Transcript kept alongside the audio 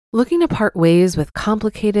Looking to part ways with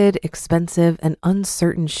complicated, expensive, and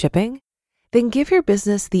uncertain shipping? Then give your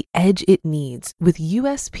business the edge it needs with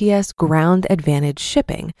USPS Ground Advantage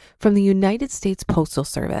shipping from the United States Postal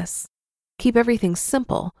Service. Keep everything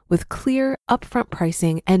simple with clear, upfront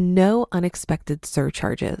pricing and no unexpected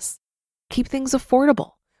surcharges. Keep things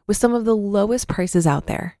affordable with some of the lowest prices out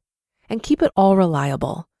there. And keep it all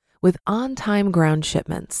reliable with on-time ground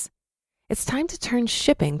shipments. It's time to turn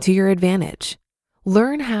shipping to your advantage.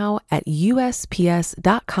 Learn how at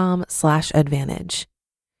USPS.com/advantage.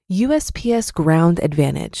 USPS Ground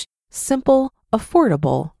Advantage. Simple,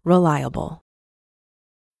 affordable, reliable.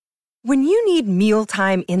 When you need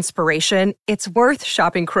mealtime inspiration, it's worth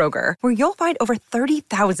shopping Kroger, where you'll find over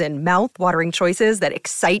 30,000 mouth-watering choices that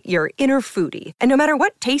excite your inner foodie. And no matter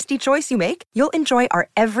what tasty choice you make, you'll enjoy our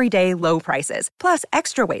everyday low prices, plus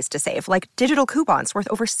extra ways to save, like digital coupons worth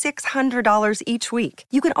over $600 each week.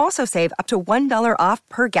 You can also save up to $1 off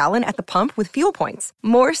per gallon at the pump with fuel points.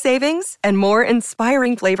 More savings and more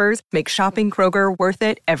inspiring flavors make shopping Kroger worth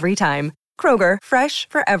it every time. Kroger, fresh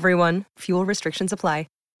for everyone. Fuel restrictions apply.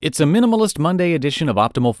 It's a Minimalist Monday edition of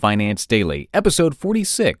Optimal Finance Daily, episode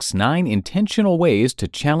 46, 9 Intentional Ways to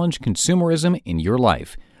Challenge Consumerism in Your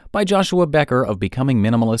Life, by Joshua Becker of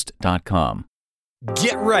BecomingMinimalist.com.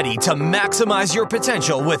 Get ready to maximize your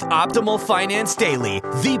potential with Optimal Finance Daily,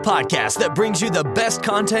 the podcast that brings you the best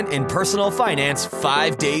content in personal finance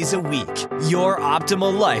 5 days a week. Your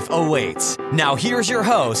optimal life awaits. Now here's your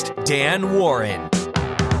host, Dan Warren.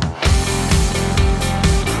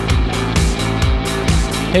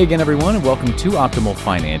 Hey again, everyone, and welcome to Optimal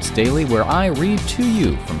Finance Daily, where I read to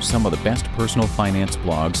you from some of the best personal finance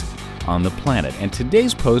blogs on the planet. And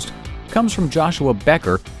today's post comes from Joshua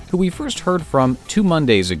Becker, who we first heard from 2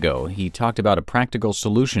 Mondays ago. He talked about a practical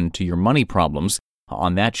solution to your money problems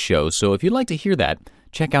on that show. So if you'd like to hear that,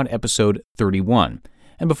 check out episode 31.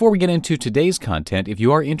 And before we get into today's content, if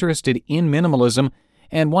you are interested in minimalism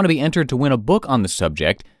and want to be entered to win a book on the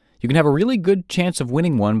subject, you can have a really good chance of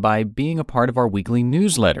winning one by being a part of our weekly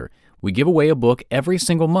newsletter. We give away a book every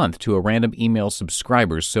single month to a random email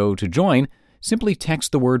subscriber. So to join, simply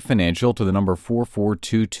text the word financial to the number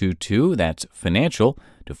 44222. That's financial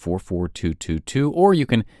to 44222. Or you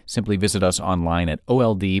can simply visit us online at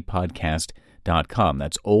oldpodcast.com.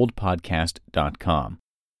 That's oldpodcast.com.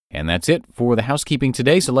 And that's it for the housekeeping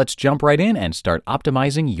today. So let's jump right in and start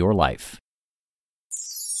optimizing your life.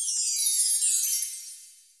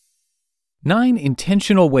 9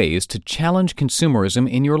 Intentional Ways to Challenge Consumerism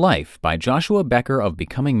in Your Life, by Joshua Becker of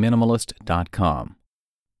BecomingMinimalist.com.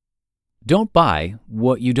 Don't buy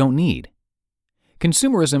what you don't need.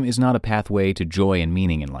 Consumerism is not a pathway to joy and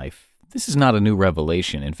meaning in life. This is not a new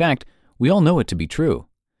revelation. In fact, we all know it to be true.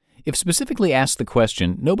 If specifically asked the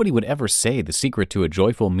question, nobody would ever say the secret to a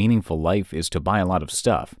joyful, meaningful life is to buy a lot of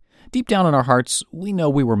stuff. Deep down in our hearts, we know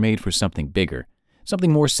we were made for something bigger,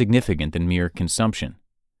 something more significant than mere consumption.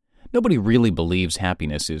 Nobody really believes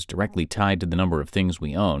happiness is directly tied to the number of things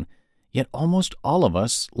we own, yet almost all of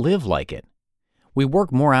us live like it. We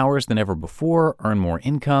work more hours than ever before, earn more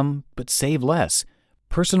income, but save less.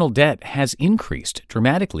 Personal debt has increased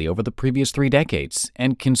dramatically over the previous 3 decades,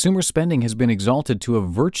 and consumer spending has been exalted to a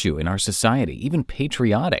virtue in our society, even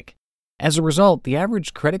patriotic. As a result, the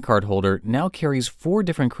average credit card holder now carries 4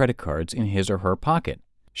 different credit cards in his or her pocket.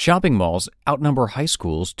 Shopping malls outnumber high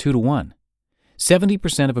schools 2 to 1.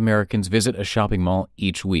 70% of Americans visit a shopping mall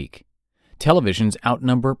each week. Televisions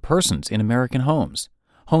outnumber persons in American homes.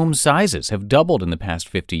 Home sizes have doubled in the past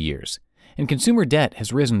 50 years, and consumer debt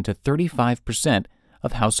has risen to 35%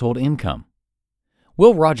 of household income.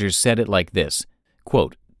 Will Rogers said it like this,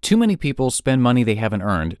 quote, "Too many people spend money they haven't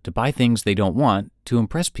earned to buy things they don't want to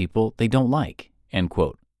impress people they don't like," end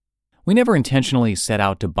quote. We never intentionally set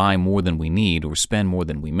out to buy more than we need or spend more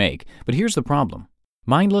than we make, but here's the problem.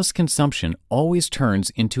 Mindless consumption always turns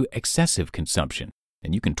into excessive consumption,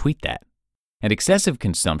 and you can tweet that. And excessive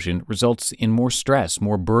consumption results in more stress,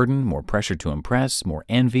 more burden, more pressure to impress, more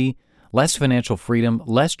envy, less financial freedom,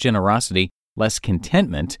 less generosity, less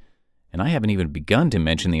contentment, and I haven't even begun to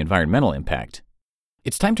mention the environmental impact.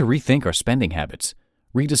 It's time to rethink our spending habits,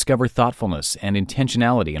 rediscover thoughtfulness and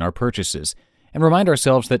intentionality in our purchases, and remind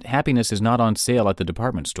ourselves that happiness is not on sale at the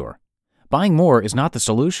department store. Buying more is not the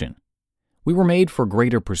solution. We were made for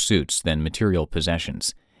greater pursuits than material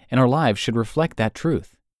possessions, and our lives should reflect that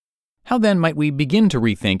truth. How then might we begin to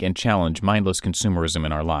rethink and challenge mindless consumerism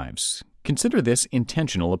in our lives? Consider this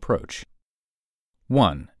intentional approach.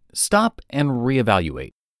 1. Stop and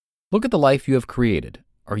reevaluate. Look at the life you have created.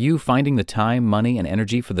 Are you finding the time, money, and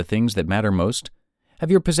energy for the things that matter most? Have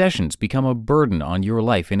your possessions become a burden on your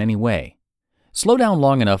life in any way? Slow down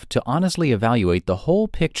long enough to honestly evaluate the whole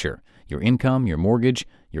picture: your income, your mortgage,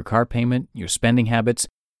 your car payment, your spending habits,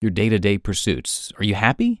 your day-to-day pursuits. Are you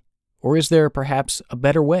happy? Or is there perhaps a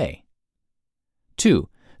better way? 2.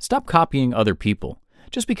 Stop copying other people.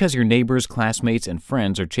 Just because your neighbors, classmates, and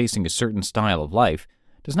friends are chasing a certain style of life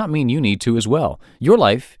does not mean you need to as well. Your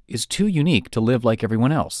life is too unique to live like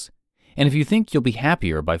everyone else. And if you think you'll be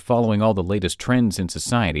happier by following all the latest trends in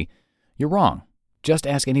society, you're wrong. Just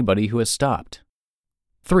ask anybody who has stopped.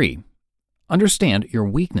 3. Understand your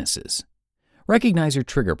weaknesses. Recognize your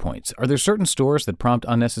trigger points. Are there certain stores that prompt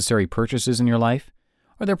unnecessary purchases in your life?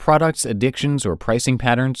 Are there products, addictions, or pricing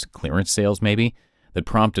patterns, clearance sales maybe, that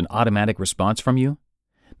prompt an automatic response from you?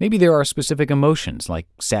 Maybe there are specific emotions like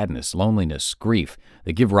sadness, loneliness, grief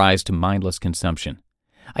that give rise to mindless consumption.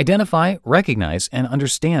 Identify, recognize, and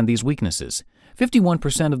understand these weaknesses.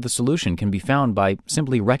 51% of the solution can be found by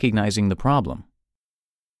simply recognizing the problem.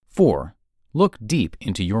 4. Look deep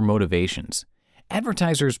into your motivations.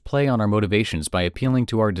 Advertisers play on our motivations by appealing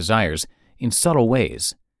to our desires in subtle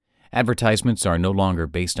ways. Advertisements are no longer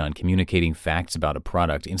based on communicating facts about a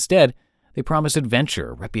product. Instead, they promise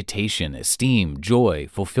adventure, reputation, esteem, joy,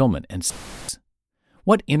 fulfillment, and success.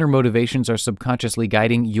 What inner motivations are subconsciously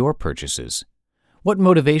guiding your purchases? What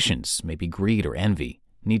motivations, maybe greed or envy,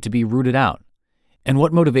 need to be rooted out? And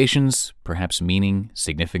what motivations, perhaps meaning,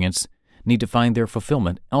 significance, need to find their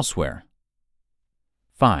fulfillment elsewhere?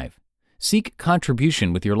 5. Seek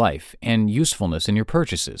contribution with your life and usefulness in your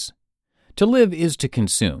purchases. To live is to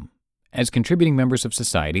consume. As contributing members of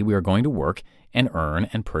society, we are going to work and earn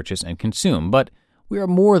and purchase and consume, but we are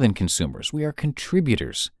more than consumers. We are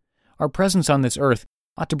contributors. Our presence on this earth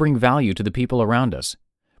ought to bring value to the people around us.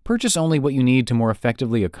 Purchase only what you need to more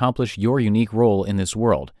effectively accomplish your unique role in this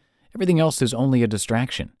world. Everything else is only a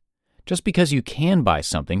distraction. Just because you can buy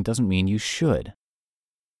something doesn't mean you should.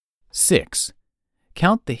 6.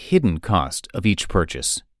 Count the hidden cost of each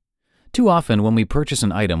purchase. Too often when we purchase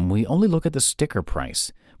an item, we only look at the sticker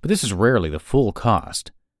price, but this is rarely the full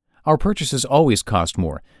cost. Our purchases always cost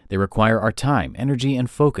more. They require our time, energy, and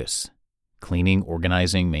focus. Cleaning,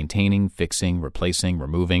 organizing, maintaining, fixing, replacing,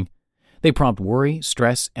 removing. They prompt worry,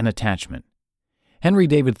 stress, and attachment. Henry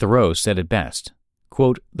David Thoreau said it best,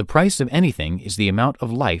 quote, "The price of anything is the amount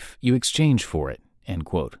of life you exchange for it," end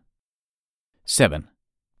quote. 7.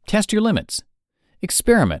 Test your limits.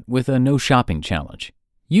 Experiment with a no shopping challenge.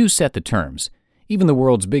 You set the terms. Even the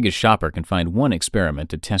world's biggest shopper can find one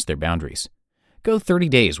experiment to test their boundaries. Go 30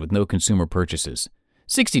 days with no consumer purchases,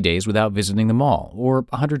 60 days without visiting the mall, or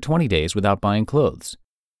 120 days without buying clothes.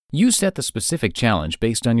 You set the specific challenge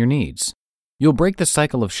based on your needs. You'll break the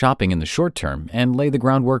cycle of shopping in the short term and lay the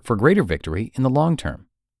groundwork for greater victory in the long term.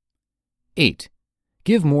 8.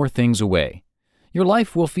 Give more things away. Your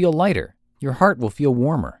life will feel lighter. Your heart will feel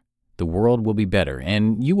warmer. The world will be better,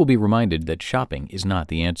 and you will be reminded that shopping is not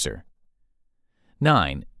the answer.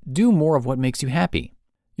 9. Do more of what makes you happy.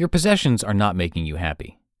 Your possessions are not making you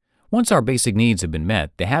happy. Once our basic needs have been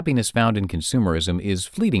met, the happiness found in consumerism is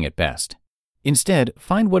fleeting at best. Instead,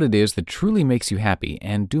 find what it is that truly makes you happy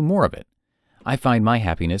and do more of it. I find my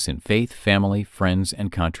happiness in faith, family, friends,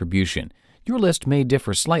 and contribution. Your list may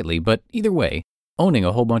differ slightly, but either way, owning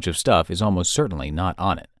a whole bunch of stuff is almost certainly not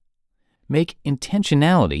on it. Make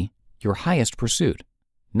intentionality your highest pursuit,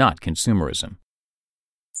 not consumerism.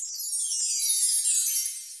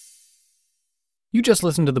 You just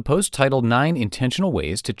listened to the post titled 9 Intentional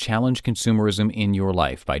Ways to Challenge Consumerism in Your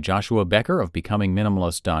Life by Joshua Becker of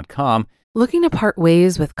BecomingMinimalist.com. Looking to part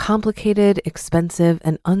ways with complicated, expensive,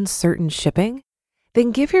 and uncertain shipping?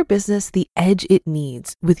 Then give your business the edge it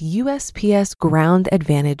needs with USPS Ground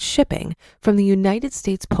Advantage shipping from the United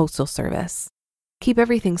States Postal Service. Keep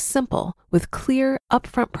everything simple with clear,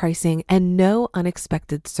 upfront pricing and no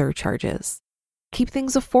unexpected surcharges. Keep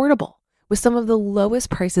things affordable with some of the lowest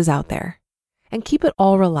prices out there. And keep it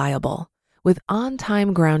all reliable with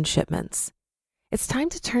on-time ground shipments. It's time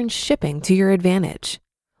to turn shipping to your advantage.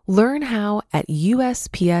 Learn how at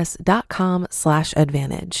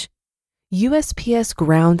USPS.com/advantage. USPS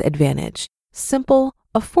Ground Advantage. Simple,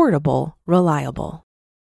 affordable, reliable.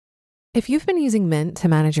 If you've been using Mint to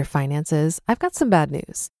manage your finances, I've got some bad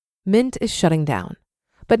news. Mint is shutting down.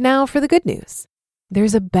 But now for the good news.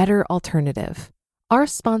 There's a better alternative. Our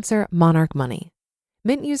sponsor, Monarch Money.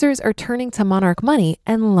 Mint users are turning to Monarch Money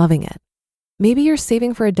and loving it. Maybe you're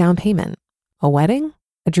saving for a down payment, a wedding,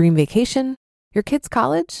 a dream vacation, your kids'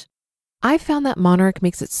 college. I've found that Monarch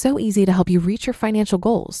makes it so easy to help you reach your financial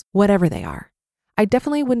goals, whatever they are. I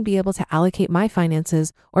definitely wouldn't be able to allocate my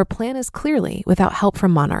finances or plan as clearly without help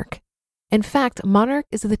from Monarch. In fact, Monarch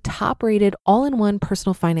is the top-rated all-in-one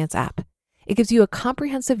personal finance app. It gives you a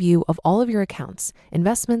comprehensive view of all of your accounts,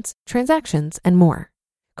 investments, transactions, and more.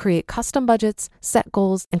 Create custom budgets, set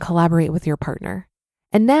goals, and collaborate with your partner.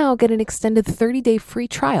 And now get an extended 30-day free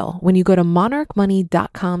trial when you go to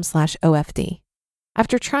monarchmoney.com/OFD.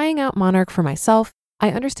 After trying out Monarch for myself,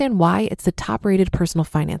 I understand why it's the top-rated personal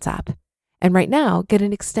finance app. And right now, get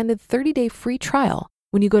an extended 30-day free trial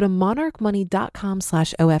when you go to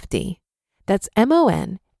monarchmoney.com/OFD. That's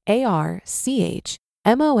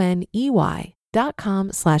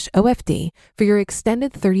monarchmoney.com/OFD for your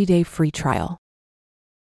extended 30-day free trial.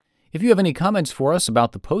 If you have any comments for us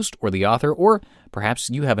about the post or the author, or perhaps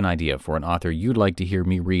you have an idea for an author you'd like to hear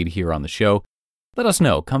me read here on the show, let us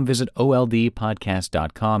know. Come visit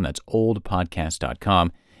oldpodcast.com, that's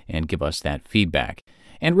oldpodcast.com, and give us that feedback.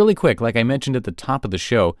 And really quick, like I mentioned at the top of the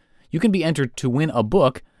show, you can be entered to win a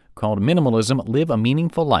book called Minimalism: Live a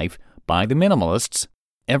Meaningful Life by the Minimalists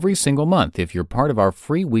every single month if you're part of our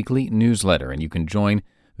free weekly newsletter. And you can join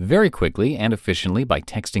very quickly and efficiently by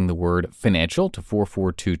texting the word financial to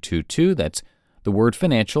 44222. That's the word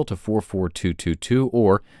financial to 44222,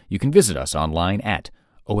 or you can visit us online at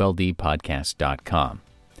oldpodcast.com.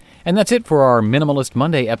 And that's it for our Minimalist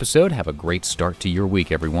Monday episode. Have a great start to your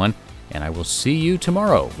week, everyone, and I will see you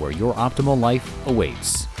tomorrow where your optimal life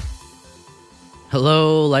awaits.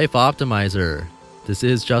 Hello, Life Optimizer. This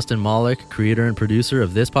is Justin Malik, creator and producer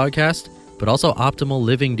of this podcast, but also Optimal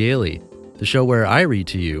Living Daily, the show where I read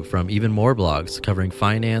to you from even more blogs covering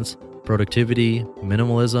finance, productivity,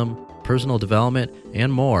 minimalism, personal development,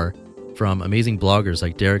 and more from amazing bloggers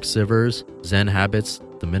like Derek Sivers, Zen Habits,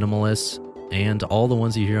 The Minimalists, and all the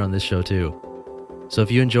ones you hear on this show too. So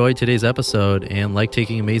if you enjoyed today's episode and like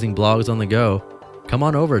taking amazing blogs on the go, come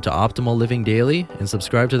on over to Optimal Living Daily and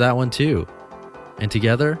subscribe to that one too. And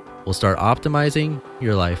together, we'll start optimizing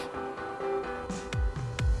your life.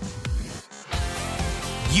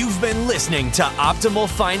 You've been listening to Optimal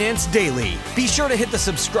Finance Daily. Be sure to hit the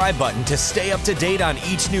subscribe button to stay up to date on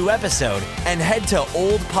each new episode, and head to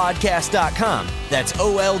oldpodcast.com, that's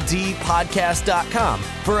oldpodcast.com,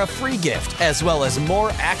 for a free gift as well as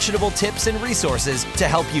more actionable tips and resources to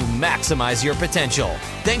help you maximize your potential.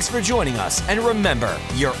 Thanks for joining us, and remember,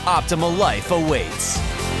 your optimal life awaits.